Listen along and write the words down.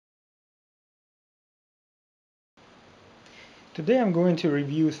Today I'm going to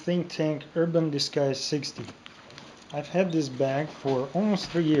review Think Tank Urban Disguise 60. I've had this bag for almost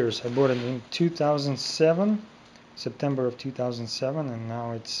 3 years. I bought it in 2007, September of 2007, and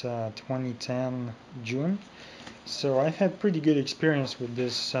now it's 2010 June. So I've had pretty good experience with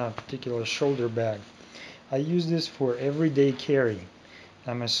this particular shoulder bag. I use this for everyday carry.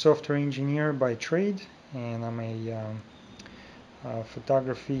 I'm a software engineer by trade, and I'm a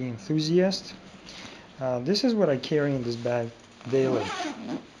photography enthusiast. This is what I carry in this bag daily.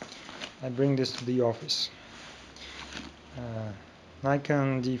 I bring this to the office.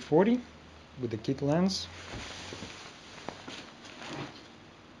 Nikon D40 with the kit lens.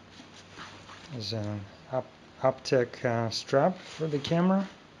 There's an Optech strap for the camera.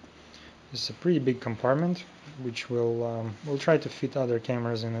 It's a pretty big compartment, which we'll try to fit other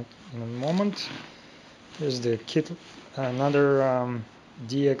cameras in it in a moment. There's the kit, another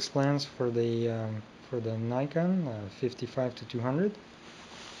DX lens for the Nikon 55-200,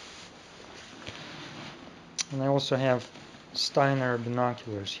 and I also have Steiner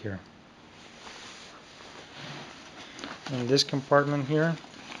binoculars here. In this compartment here,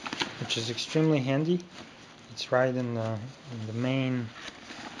 which is extremely handy, it's right in the main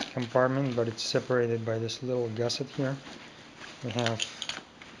compartment, but it's separated by this little gusset here. We have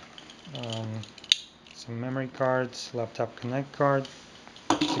some memory cards, laptop connect card,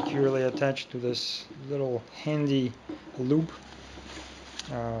 securely attached to this little handy loop.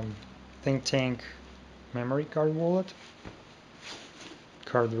 Think Tank memory card wallet,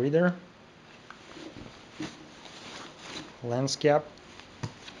 card reader, lens cap,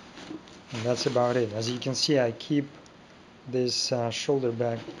 and that's about it. As you can see, I keep this shoulder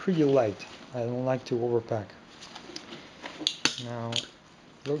bag pretty light. I don't like to overpack. Now,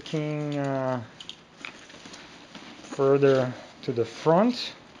 looking further to the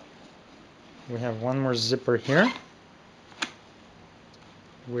front, we have one more zipper here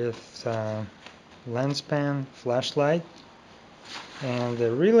with lens pen, flashlight, and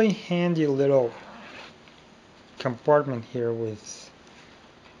a really handy little compartment here with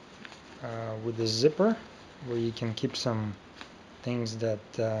the zipper, where you can keep some things that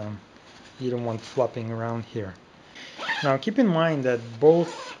you don't want flopping around here. Now keep in mind that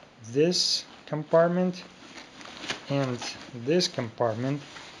both this compartment and this compartment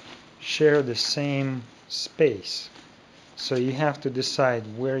share the same space. So you have to decide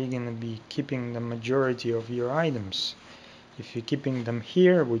where you're going to be keeping the majority of your items. If you're keeping them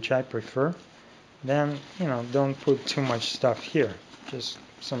here, which I prefer, then don't put too much stuff here. Just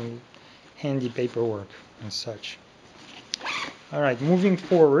some handy paperwork and such. Alright, moving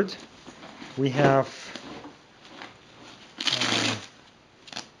forward, we have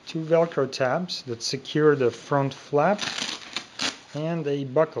two Velcro tabs that secure the front flap and a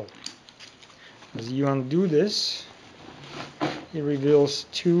buckle. As you undo this, it reveals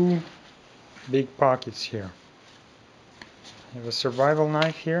two big pockets here. I have a survival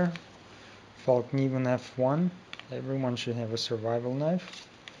knife here, Falkniven F1. Everyone should have a survival knife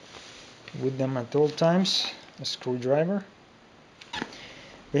with them at all times, a screwdriver.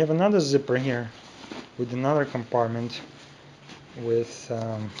 We have another zipper here with another compartment with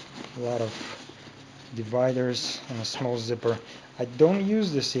a lot of dividers and a small zipper. I don't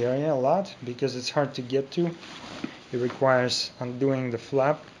use this area a lot because it's hard to get to. It requires undoing the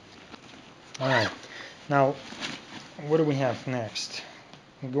flap. Alright, now what do we have next?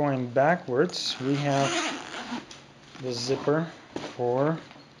 Going backwards, we have the zipper for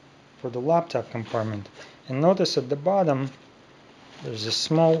the laptop compartment. And notice at the bottom there's a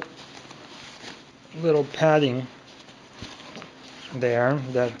small little padding there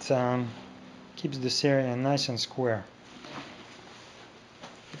that keeps this area nice and square.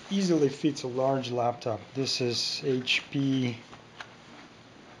 It easily fits a large laptop. This is HP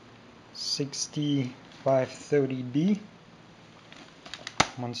 6530B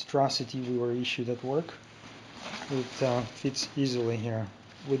monstrosity we were issued at work. It fits easily here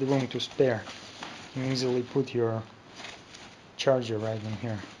with room to spare. You can easily put your charger right in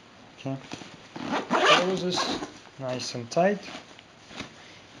here. Okay, closes nice and tight.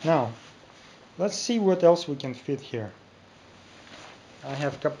 Now let's see what else we can fit here. I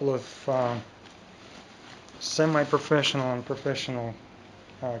have a couple of semi-professional and professional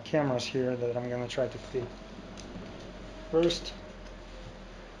cameras here that I'm going to try to fit. First,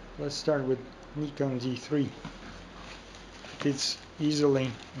 let's start with Nikon D3. Fits easily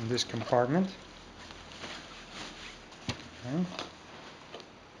in this compartment. Okay.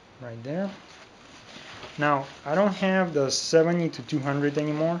 Right there. Now, I don't have the 70-200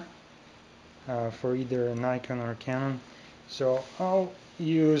 anymore for either a Nikon or a Canon, so I'll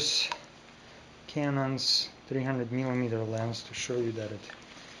use Canon's 300mm lens to show you that it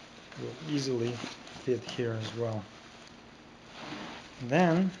will easily fit here as well.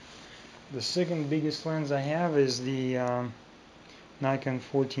 Then the second biggest lens I have is the Nikon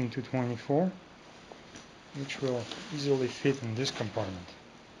 14-24, which will easily fit in this compartment.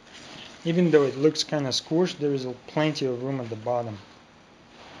 Even though it looks kind of squished, there is plenty of room at the bottom.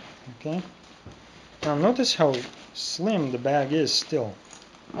 Okay. Now notice how slim the bag is still.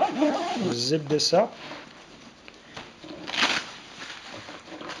 Zip this up.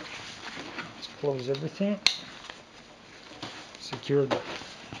 Let's close everything. Secure the.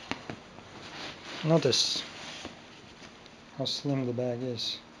 Notice how slim the bag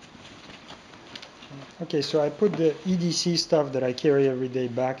is. Okay, so I put the EDC stuff that I carry every day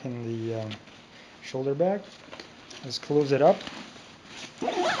back in the shoulder bag. Let's close it up.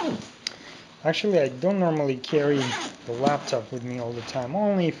 Actually, I don't normally carry the laptop with me all the time,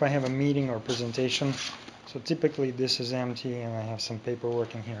 only if I have a meeting or presentation. So typically this is empty and I have some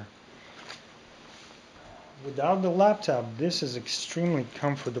paperwork in here. Without the laptop, this is extremely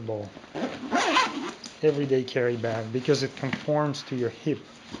comfortable everyday carry bag because it conforms to your hip.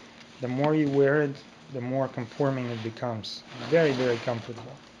 The more you wear it, the more conforming it becomes. Very, very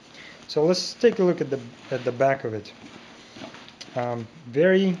comfortable. So let's take a look at the back of it.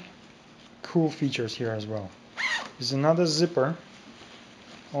 Very cool features here as well. There's another zipper,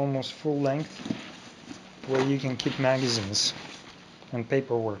 almost full length, where you can keep magazines and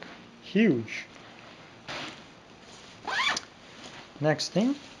paperwork. Huge. Next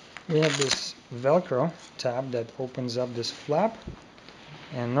thing, we have this Velcro tab that opens up this flap,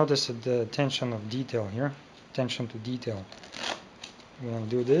 and notice the attention of detail here, attention to detail. We're going to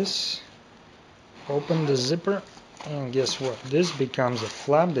do this, open the zipper, and guess what? This becomes a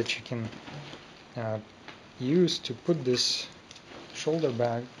flap that you can use to put this shoulder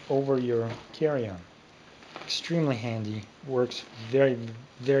bag over your carry-on. Extremely handy, works very,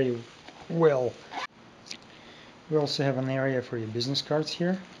 very well. We also have an area for your business cards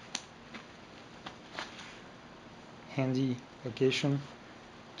here. Handy location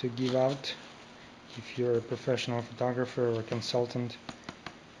to give out if you're a professional photographer or consultant.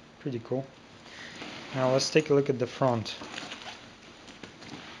 Pretty cool. Now let's take a look at the front.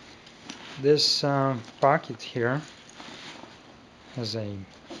 This pocket here has a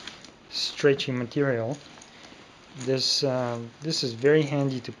stretchy material. This is very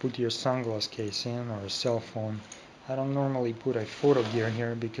handy to put your sunglass case in or a cell phone. I don't normally put a photo gear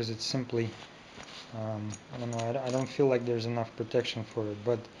here because it's simply I don't know, I don't feel like there's enough protection for it,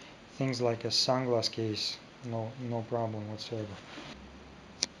 but things like a sunglass case, no problem whatsoever.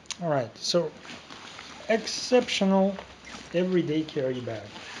 Alright, so exceptional everyday carry bag.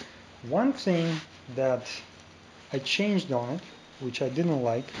 One thing that I changed on it, which I didn't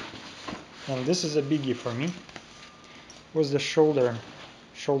like, and this is a biggie for me, was the shoulder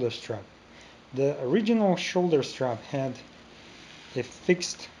strap. The original shoulder strap had a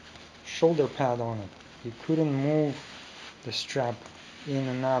fixed shoulder pad on it. You couldn't move the strap in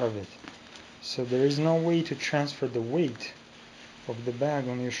and out of it. So there is no way to transfer the weight of the bag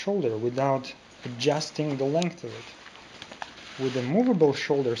on your shoulder without adjusting the length of it. With a movable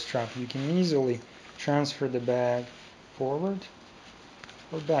shoulder strap, you can easily transfer the bag forward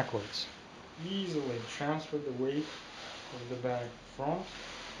or backwards. Easily transfer the weight of the bag front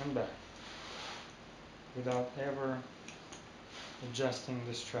and back without ever adjusting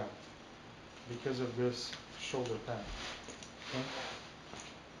the strap because of this shoulder pad. Okay?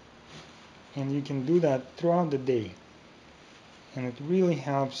 And you can do that throughout the day, and it really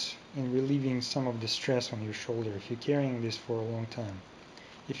helps in relieving some of the stress on your shoulder if you're carrying this for a long time.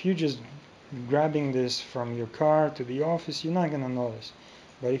 If you're just grabbing this from your car to the office, you're not going to notice.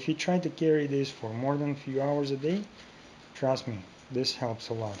 But if you try to carry this for more than a few hours a day, trust me, this helps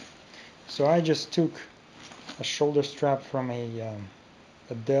a lot. So I just took a shoulder strap from a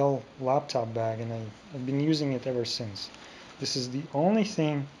Dell laptop bag, and I've been using it ever since. This is the only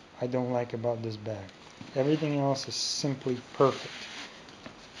thing I don't like about this bag. Everything else is simply perfect.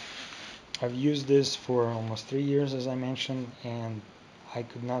 I've used this for almost 3 years, as I mentioned, and I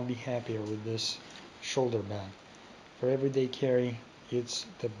could not be happier with this shoulder bag. For everyday carry, it's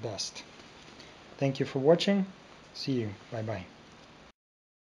the best. Thank you for watching. See you. Bye bye.